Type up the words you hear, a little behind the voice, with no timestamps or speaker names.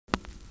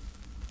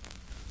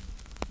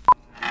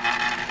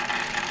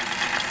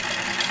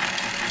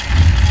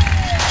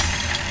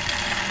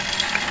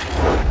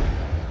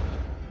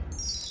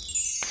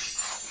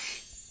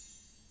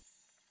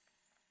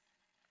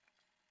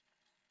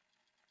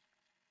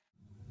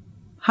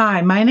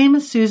Hi, my name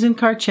is Susan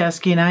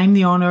Karcheski, and I'm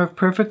the owner of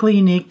Perfectly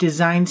Unique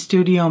Design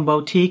Studio and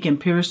Boutique in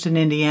Pierceton,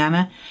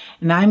 Indiana,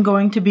 and I'm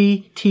going to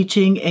be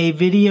teaching a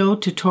video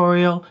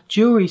tutorial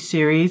jewelry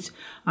series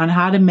on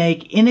how to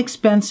make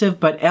inexpensive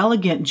but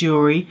elegant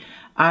jewelry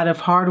out of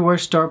hardware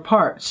store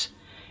parts.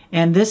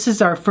 And this is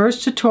our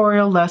first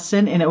tutorial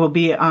lesson, and it will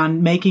be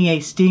on making a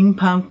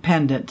steampunk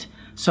pendant.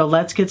 So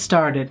let's get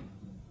started.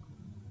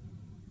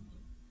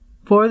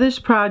 For this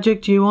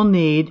project you will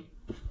need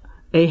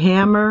a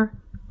hammer,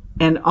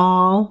 an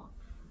awl,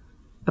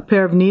 a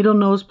pair of needle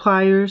nose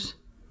pliers,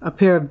 a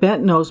pair of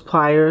bent nose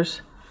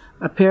pliers,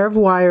 a pair of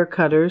wire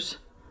cutters,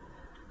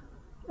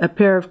 a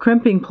pair of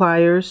crimping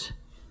pliers,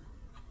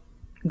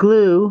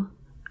 glue,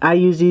 I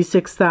use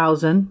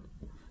E6000,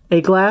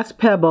 a glass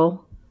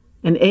pebble,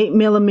 an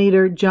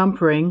 8mm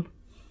jump ring,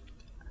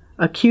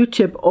 a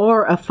Q-tip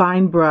or a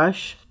fine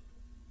brush,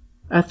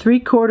 a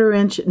 3/4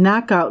 inch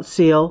knockout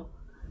seal,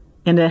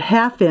 and a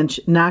 1/2 inch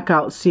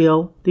knockout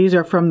seal. These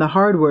are from the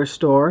hardware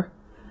store.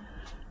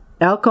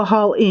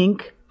 Alcohol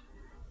ink,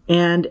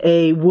 and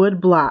a wood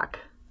block.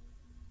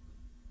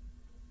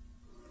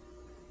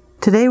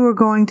 Today we're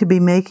going to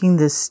be making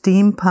this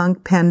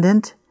steampunk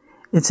pendant.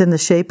 It's in the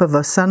shape of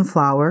a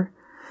sunflower,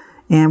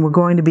 and we're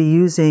going to be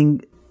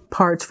using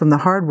parts from the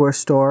hardware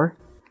store.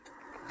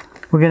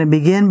 We're going to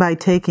begin by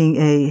taking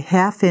a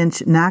 1/2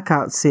 inch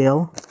knockout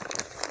seal.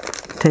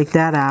 Take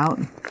that out,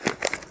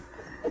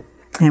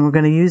 and we're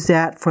going to use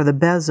that for the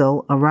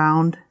bezel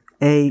around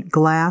a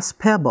glass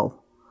pebble.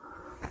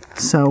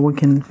 So we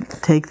can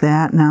take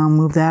that now,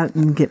 move that,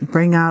 and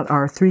bring out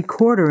our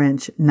 3/4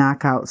 inch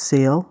knockout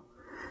seal.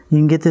 You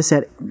can get this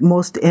at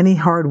most any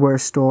hardware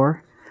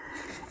store,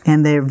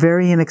 and they're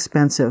very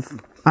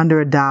inexpensive, under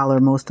 $1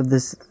 most of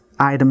these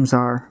items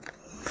are.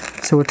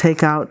 So we'll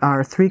take out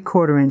our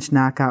 3/4 inch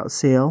knockout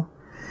seal,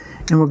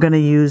 and we're going to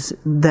use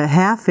the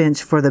 1/2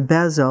 inch for the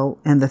bezel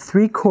and the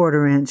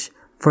 3/4 inch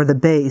for the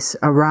base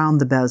around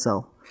the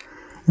bezel.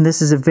 And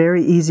this is a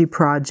very easy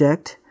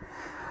project.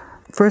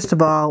 First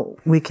of all,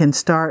 we can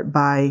start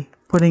by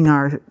putting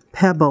our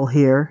pebble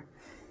here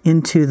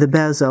into the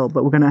bezel,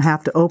 but we're going to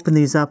have to open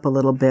these up a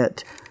little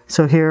bit.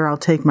 So here I'll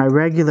take my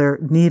regular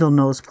needle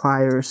nose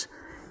pliers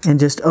and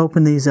just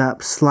open these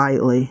up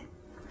slightly.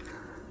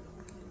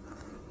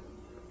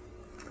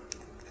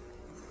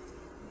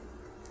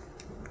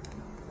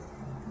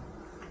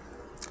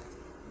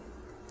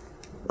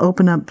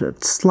 Open up a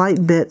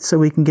slight bit so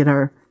we can get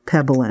our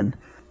pebble in.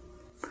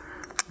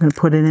 I'm going to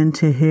put it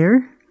into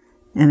here,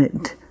 and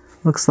it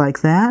looks like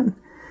that.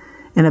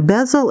 And a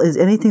bezel is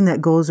anything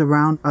that goes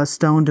around a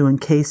stone to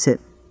encase it.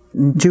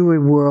 In jewelry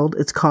world,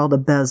 it's called a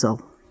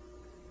bezel.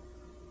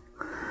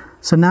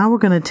 So now we're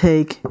going to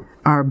take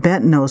our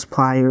bent nose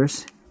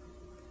pliers,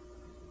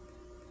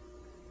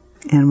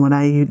 and what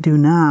I do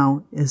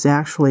now is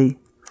actually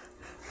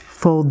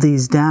fold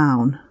these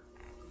down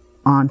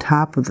on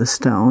top of the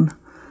stone.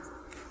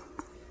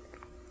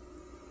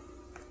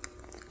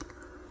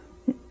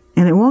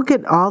 And it won't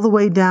get all the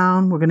way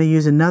down. We're going to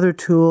use another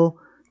tool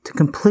to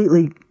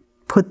completely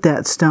put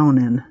that stone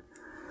in.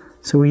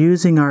 So we're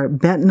using our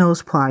bent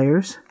nose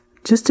pliers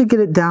just to get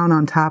it down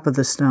on top of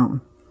the stone.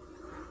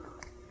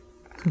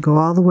 So go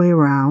all the way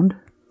around.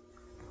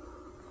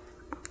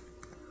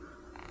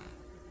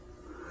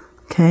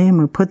 Okay, I'm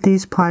going to put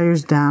these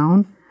pliers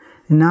down,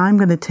 and now I'm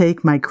going to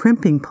take my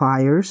crimping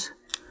pliers,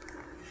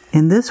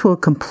 and this will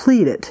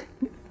complete it.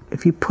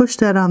 If you push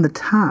that on the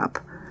top,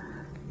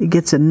 it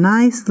gets a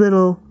nice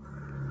little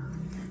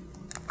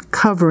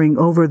covering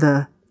over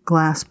the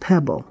glass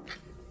pebble.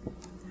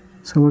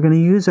 So we're going to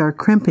use our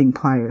crimping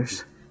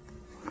pliers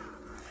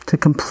to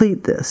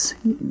complete this.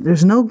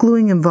 There's no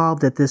gluing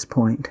involved at this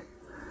point.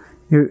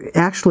 You're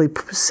actually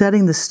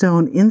setting the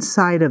stone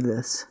inside of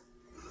this.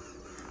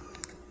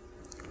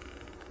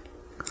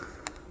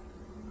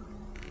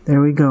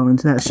 There we go, and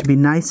that should be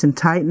nice and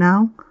tight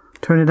now.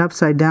 Turn it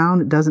upside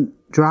down, it doesn't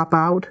drop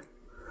out.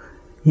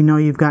 You know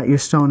you've got your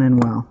stone in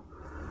well.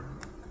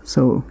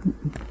 So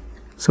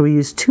we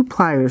use 2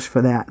 pliers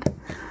for that.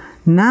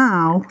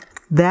 Now,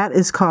 that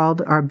is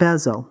called our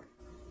bezel.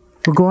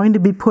 We're going to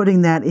be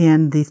putting that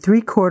in the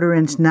 3/4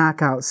 inch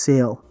knockout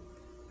seal.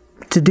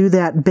 To do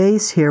that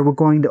base here, we're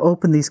going to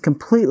open these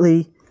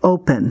completely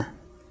open.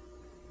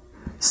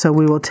 So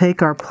we will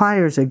take our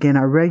pliers again,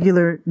 our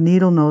regular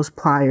needle nose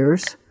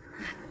pliers,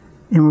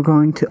 and we're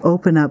going to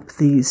open up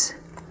these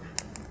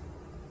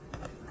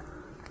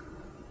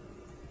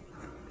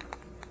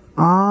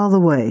all the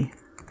way,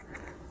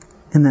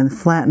 and then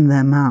flatten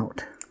them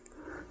out.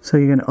 So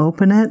you're going to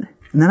open it,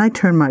 and then I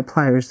turn my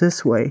pliers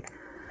this way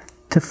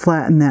to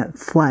flatten that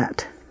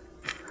flat.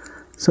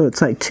 So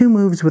it's like 2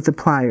 moves with the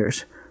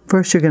pliers.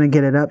 First you're going to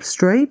get it up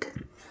straight,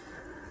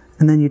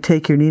 and then you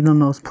take your needle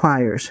nose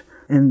pliers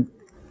and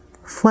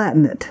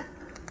flatten it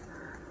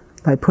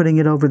by putting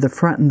it over the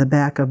front and the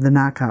back of the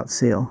knockout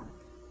seal.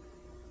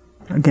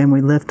 Again,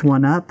 we lift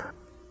one up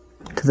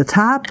to the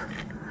top,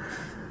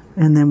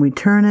 and then we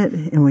turn it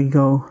and we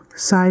go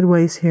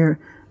sideways here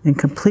and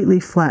completely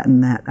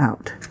flatten that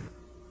out.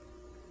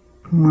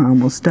 We're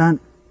almost done.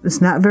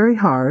 It's not very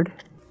hard.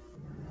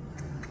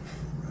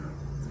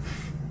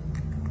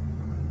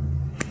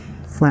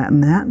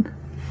 flatten that.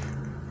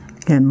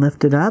 Again,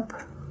 lift it up.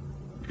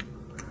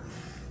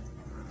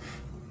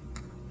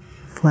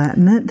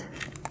 Flatten it.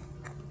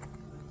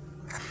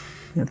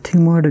 You have 2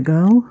 more to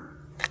go.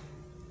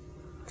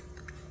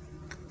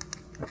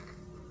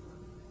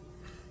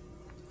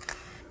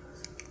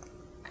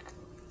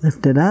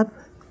 Lift it up,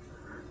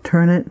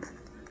 turn it,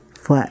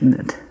 flatten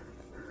it.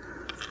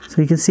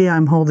 So you can see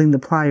I'm holding the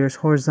pliers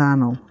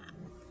horizontal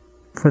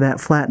for that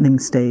flattening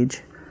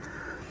stage.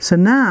 So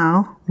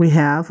now we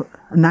have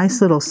a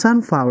nice little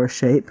sunflower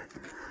shape.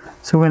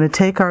 So we're going to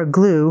take our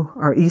glue,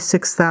 our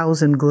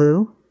E6000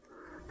 glue.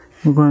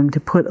 We're going to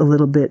put a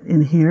little bit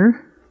in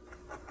here.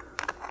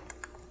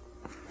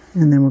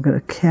 And then we're going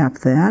to cap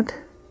that.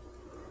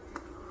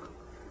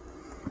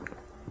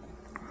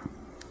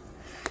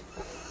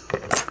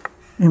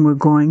 And we're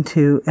going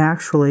to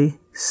actually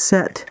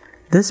set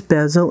this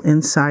bezel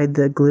inside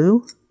the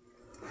glue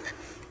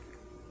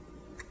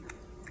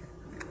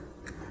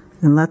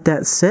and let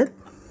that sit.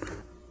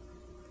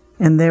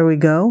 And there we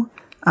go.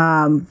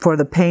 For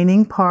the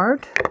painting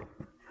part,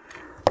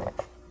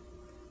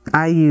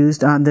 I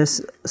used on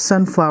this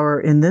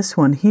sunflower in this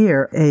one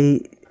here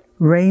a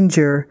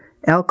Ranger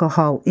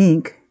alcohol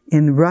ink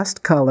in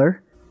rust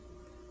color.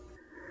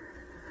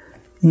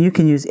 You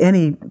can use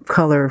any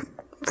color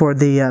for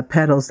the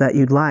petals that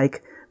you'd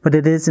like, but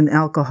it is an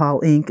alcohol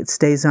ink. It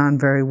stays on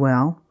very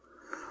well.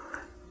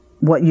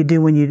 What you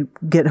do when you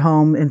get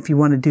home, and if you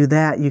want to do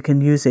that, you can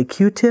use a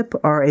Q-tip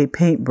or a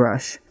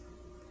paintbrush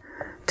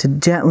to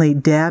gently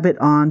dab it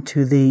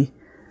onto the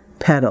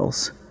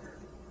petals.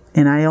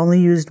 And I only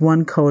used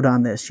 1 coat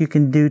on this. You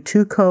can do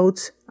 2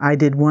 coats. I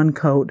did 1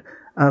 coat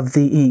of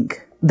the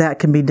ink. That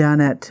can be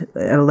done at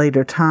a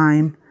later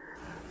time.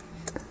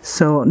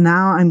 So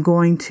now I'm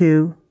going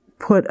to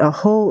put a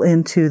hole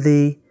into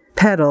the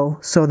petal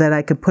so that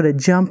I could put a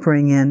jump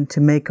ring in to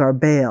make our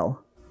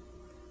bail.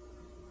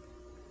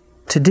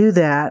 To do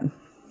that,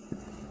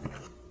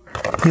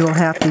 you will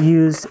have to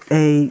use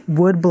a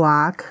wood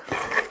block.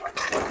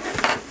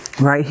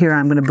 Right here,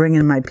 I'm going to bring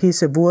in my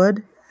piece of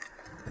wood,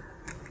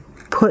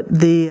 put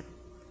the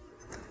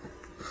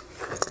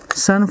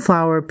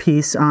sunflower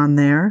piece on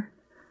there,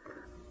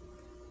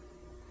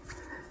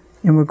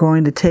 and we're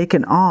going to take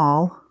an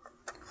awl,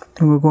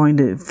 and we're going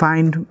to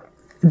find,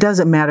 it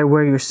doesn't matter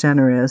where your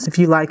center is. If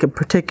you like a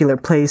particular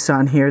place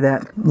on here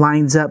that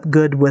lines up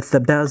good with the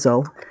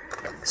bezel.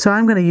 So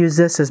I'm going to use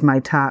this as my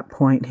top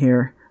point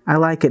here. I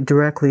like it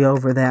directly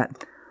over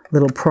that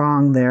little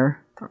prong there.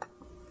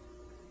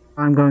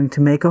 I'm going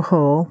to make a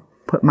hole,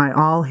 put my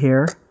awl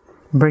here,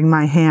 bring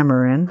my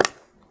hammer in.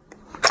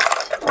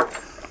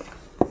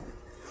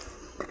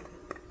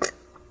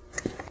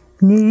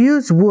 You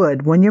use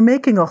wood. When you're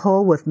making a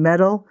hole with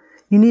metal,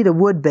 you need a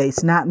wood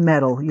base, not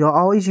metal. You'll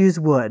always use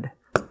wood.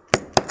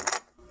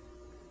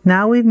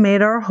 Now we've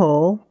made our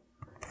hole,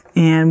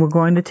 and we're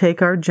going to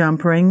take our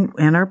jump ring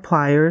and our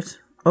pliers,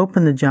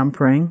 open the jump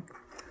ring,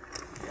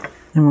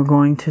 and we're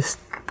going to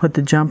put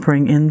the jump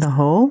ring in the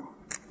hole,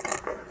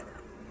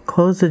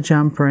 close the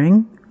jump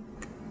ring,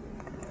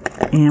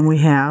 and we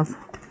have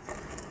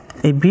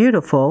a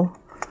beautiful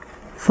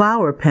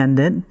flower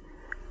pendant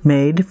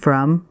made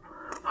from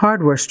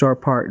hardware store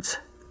parts.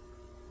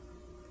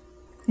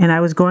 And I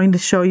was going to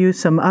show you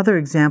some other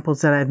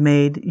examples that I've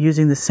made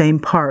using the same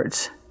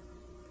parts.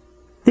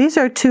 These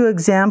are 2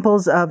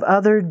 examples of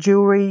other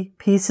jewelry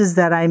pieces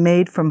that I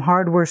made from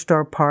hardware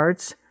store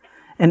parts,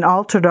 an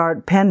altered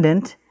art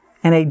pendant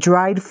and a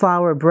dried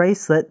flower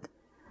bracelet.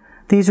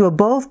 These will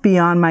both be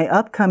on my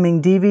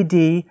upcoming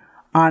DVD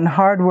on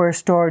hardware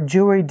store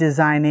jewelry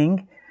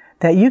designing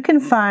that you can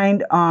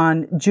find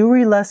on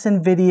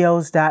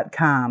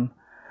JewelryLessonVideos.com.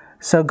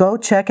 So go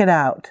check it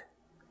out.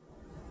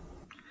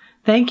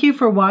 Thank you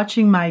for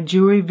watching my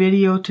jewelry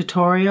video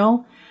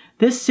tutorial.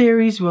 This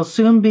series will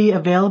soon be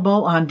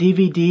available on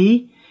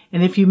DVD,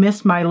 and if you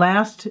missed my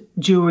last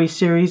jewelry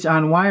series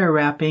on wire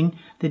wrapping,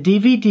 the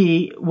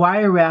DVD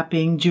Wire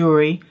Wrapping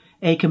Jewelry,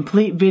 a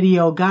complete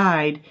video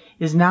guide,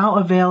 is now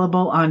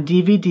available on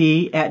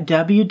DVD at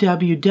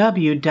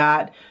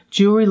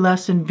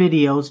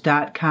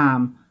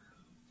www.JewelryLessonVideos.com.